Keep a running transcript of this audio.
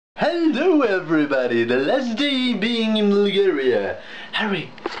Hello everybody, the last day being in Bulgaria. Harry,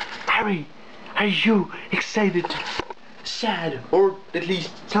 are you excited, sad, or at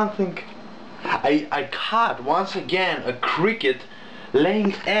least something? I caught once again a cricket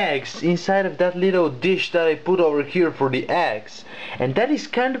laying eggs inside of that little dish that I put over here for the eggs, and that is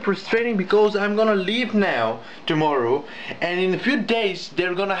kind of frustrating because I'm gonna leave now tomorrow, and in a few days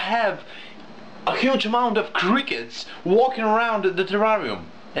they're gonna have a huge amount of crickets walking around the terrarium,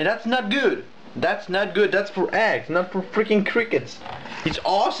 and that's not good. That's not good. That's for eggs, not for freaking crickets. It's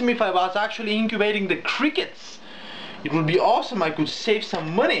awesome if I was actually incubating the crickets. It would be awesome. I could save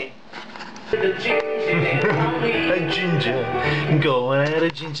some money. A ginger, go ahead,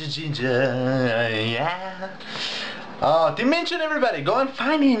 a ginger, yeah. To mention everybody, go and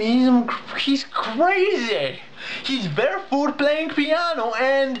find him. He's crazy. He's barefoot playing piano,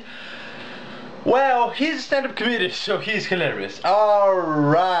 and well, he's a stand-up comedian, so he's hilarious.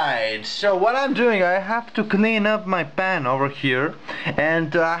 Alright, so what I'm doing, I have to clean up my pan over here,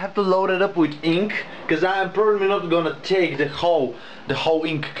 and I have to load it up with ink, because I'm probably not gonna take the whole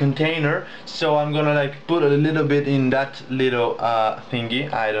ink container, so I'm gonna like put a little bit in that little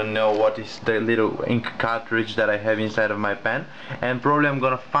thingy. I don't know what is the little ink cartridge that I have inside of my pan, and probably I'm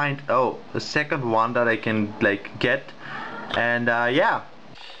gonna find a second one that I can like get, and yeah.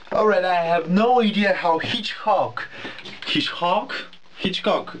 Alright, I have no idea how Hitchcock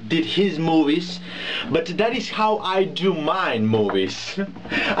did his movies, but that is how I do mine movies.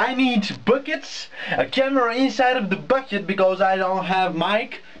 I need buckets, a camera inside of the bucket because I don't have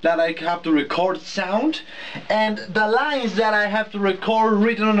mic that I have to record sound, and the lines that I have to record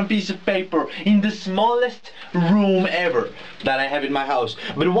written on a piece of paper in the smallest room ever that I have in my house.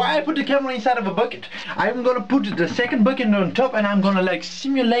 But why I put the camera inside of a bucket? I'm gonna put the second bucket on top, and I'm gonna like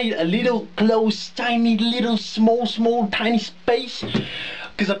simulate a little close, tiny, little, small, tiny space,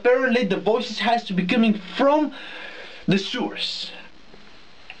 because apparently the voices has to be coming from the sewers.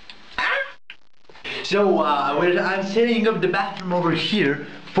 So I'm setting up the bathroom over here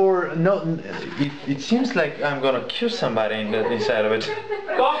for it seems like I'm gonna kill somebody inside of it.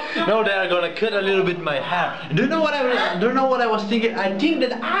 No, they're gonna cut a little bit my hair. Do you know what I was thinking? I think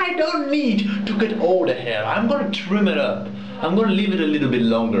that I don't need to cut all the hair. I'm gonna trim it up. I'm gonna leave it a little bit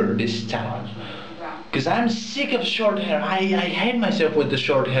longer this time, because I'm sick of short hair. I hate myself with the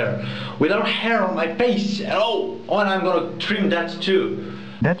short hair, without hair on my face at all. Oh, and I'm gonna trim that too.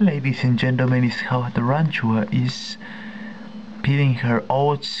 That, ladies and gentlemen, is how the tarantula is peeling her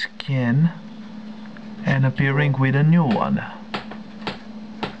old skin and appearing with a new one.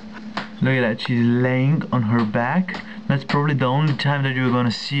 Look at that, she's laying on her back. That's probably the only time that you're gonna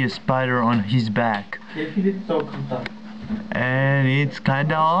see a spider on his back. And it's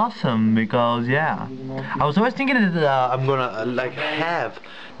kinda awesome because, yeah. I was always thinking that I'm gonna like have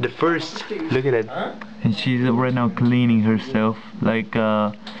the first, look at it, and she's right now cleaning herself, like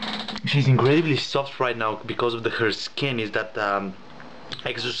she's incredibly soft right now because of her skin is that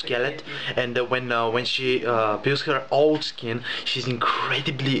exoskeleton, and when she peels her old skin, she's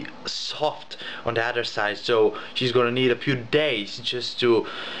incredibly soft on the other side, so she's gonna need a few days just to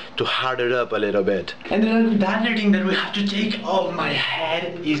harden it up a little bit. And then the other thing that we have to take off my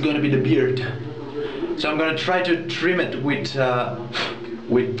head is gonna be the beard, so I'm gonna try to trim it with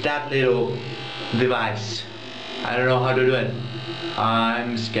that little device. I don't know how to do it.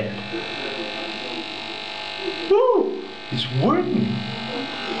 I'm scared. Woo! It's working.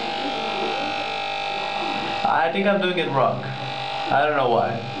 I think I'm doing it wrong. I don't know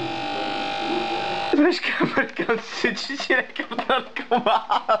why.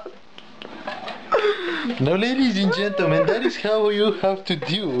 Now, ladies and gentlemen, that is how you have to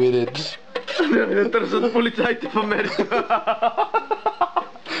deal with it.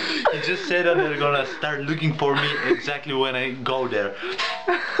 He just said that they're gonna start looking for me exactly when I go there.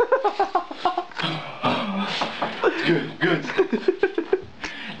 Good.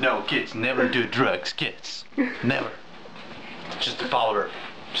 No, kids, never do drugs, kids. Never. Just a powder.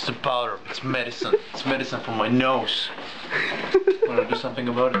 Just a powder. It's medicine. It's medicine for my nose. Wanna do something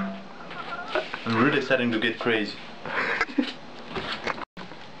about it? I'm really starting to get crazy.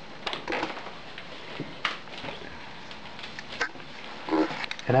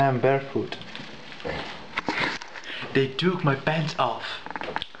 And I am barefoot. They took my pants off.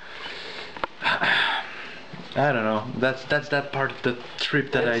 I don't know. That's that part of the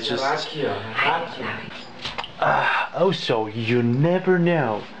trip that I just. Also, you never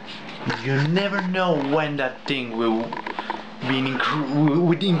know. You never know when that thing will be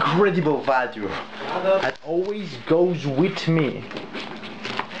with incredible value. That always goes with me.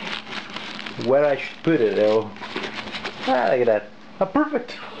 Where I should put it, though. Ah, look at that.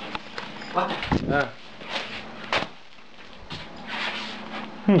 Perfect.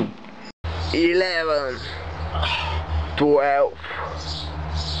 11, 12.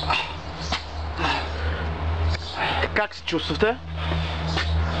 Как се чувствате?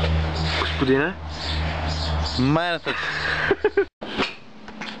 Господине? Майната.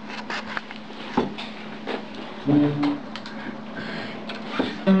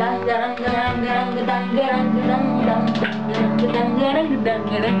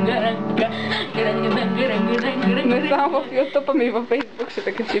 Не само в YouTube, ами и във Facebook ще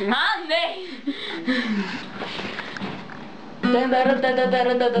те качим. Не!